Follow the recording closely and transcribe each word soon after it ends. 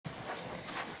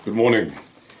Good morning.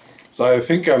 So I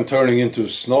think I'm turning into a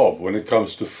snob when it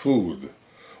comes to food.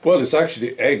 Well, it's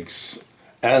actually eggs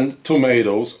and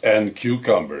tomatoes and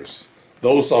cucumbers.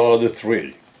 Those are the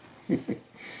three.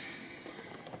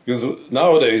 Because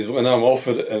nowadays when I'm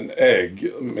offered an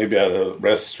egg, maybe at a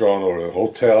restaurant or a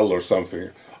hotel or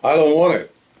something, I don't want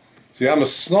it. See, I'm a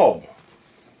snob.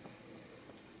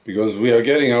 Because we are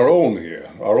getting our own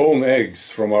here, our own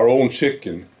eggs from our own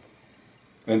chicken.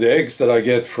 And the eggs that I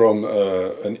get from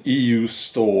an EU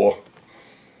store,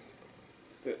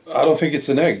 I don't think it's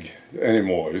an egg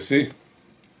anymore, you see?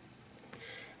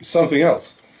 It's something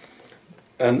else.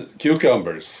 And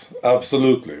cucumbers,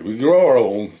 absolutely. We grow our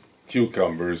own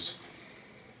cucumbers.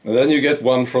 And then you get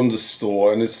one from the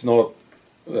store and it's not,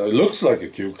 it looks like a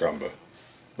cucumber,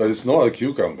 but it's not a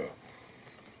cucumber.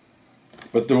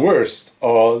 But the worst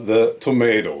are the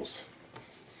tomatoes.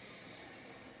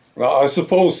 Now, I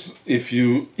suppose if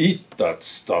you eat that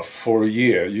stuff for a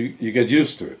year, you get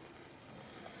used to it.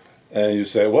 And you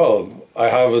say, well, I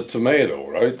have a tomato,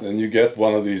 right? And you get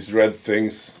one of these red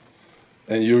things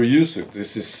and you're used to it.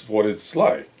 This is what it's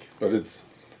like. But it's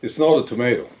not a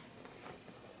tomato.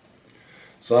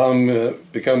 So I'm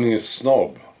becoming a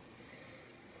snob.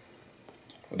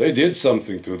 They did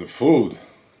something to the food.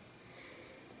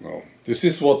 No, this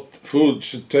is what food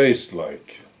should taste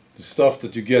like. The stuff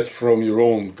that you get from your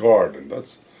own garden.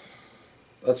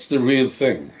 That's the real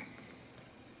thing.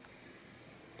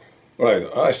 Right,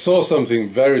 I saw something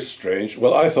very strange.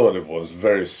 Well, I thought it was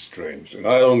very strange, and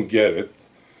I don't get it.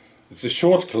 It's a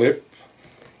short clip.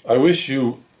 I wish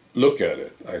you look at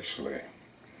it, actually.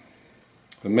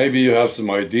 And maybe you have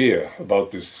some idea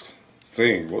about this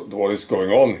thing, what is going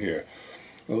on here.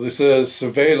 Well, there's a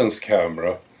surveillance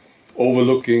camera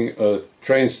overlooking a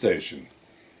train station.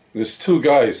 There's two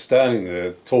guys standing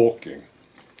there talking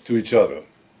to each other.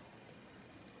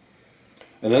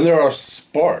 And then there are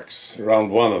sparks around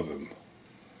one of them,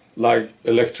 like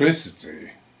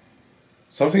electricity.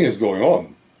 Something is going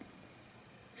on.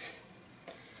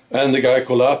 And the guy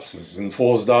collapses and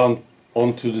falls down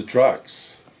onto the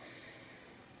tracks.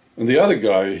 And the other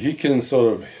guy, he can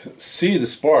sort of see the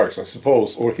sparks, I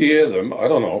suppose, or hear them, I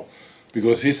don't know,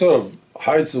 because he sort of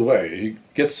hides away. He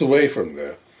gets away from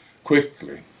there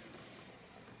quickly.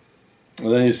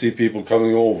 And then you see people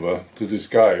coming over to this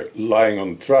guy lying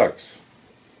on the tracks.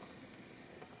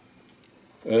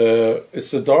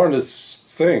 It's the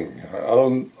darndest thing. I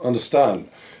don't understand.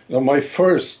 You know, my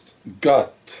first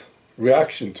gut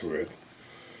reaction to it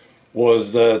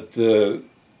was that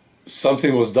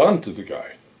something was done to the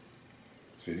guy.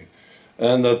 See?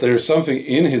 And that there's something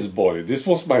in his body. This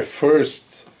was my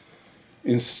first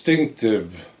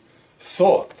instinctive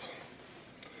thought.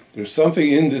 There's something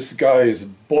in this guy's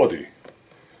body.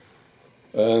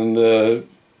 And,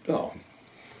 no,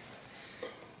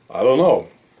 I don't know.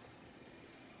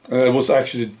 And it was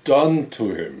actually done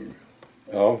to him.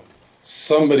 You know?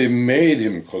 Somebody made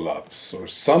him collapse, or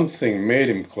something made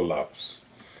him collapse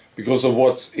because of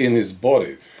what's in his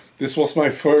body. This was my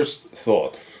first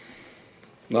thought.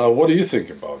 Now, what do you think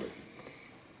about it?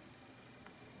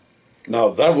 Now,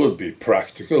 that would be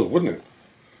practical, wouldn't it?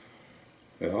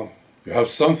 You know, you have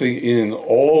something in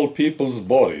all people's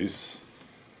bodies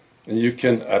and you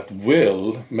can at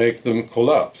will make them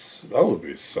collapse. That would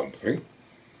be something.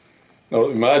 Now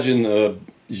imagine a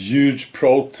huge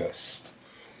protest.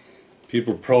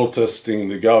 People protesting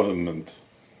the government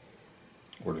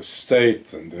or the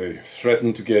state, and they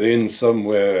threaten to get in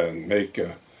somewhere and make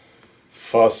a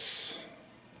fuss.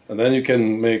 And then you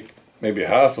can make maybe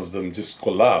half of them just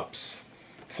collapse,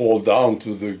 fall down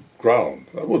to the ground.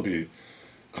 That would be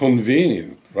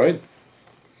convenient, right?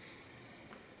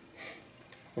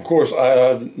 Of course, I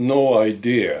have no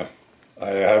idea.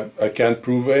 I can't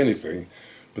prove anything,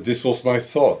 but this was my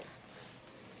thought.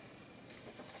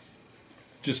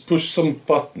 Just push some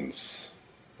buttons,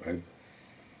 right?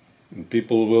 And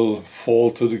people will fall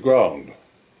to the ground.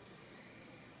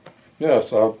 Yes,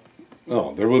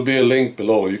 there will be a link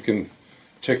below. You can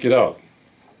check it out.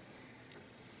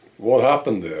 What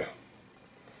happened there?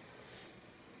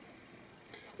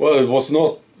 Well, it was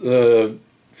not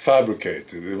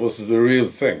fabricated. It was the real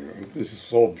thing. This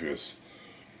is obvious.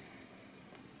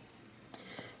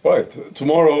 Right,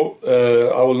 tomorrow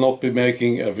I will not be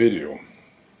making a video.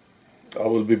 I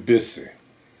will be busy.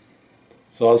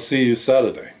 So I'll see you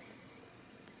Saturday.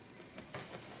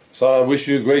 So I wish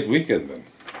you a great weekend then.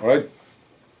 Alright?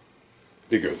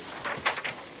 Be good.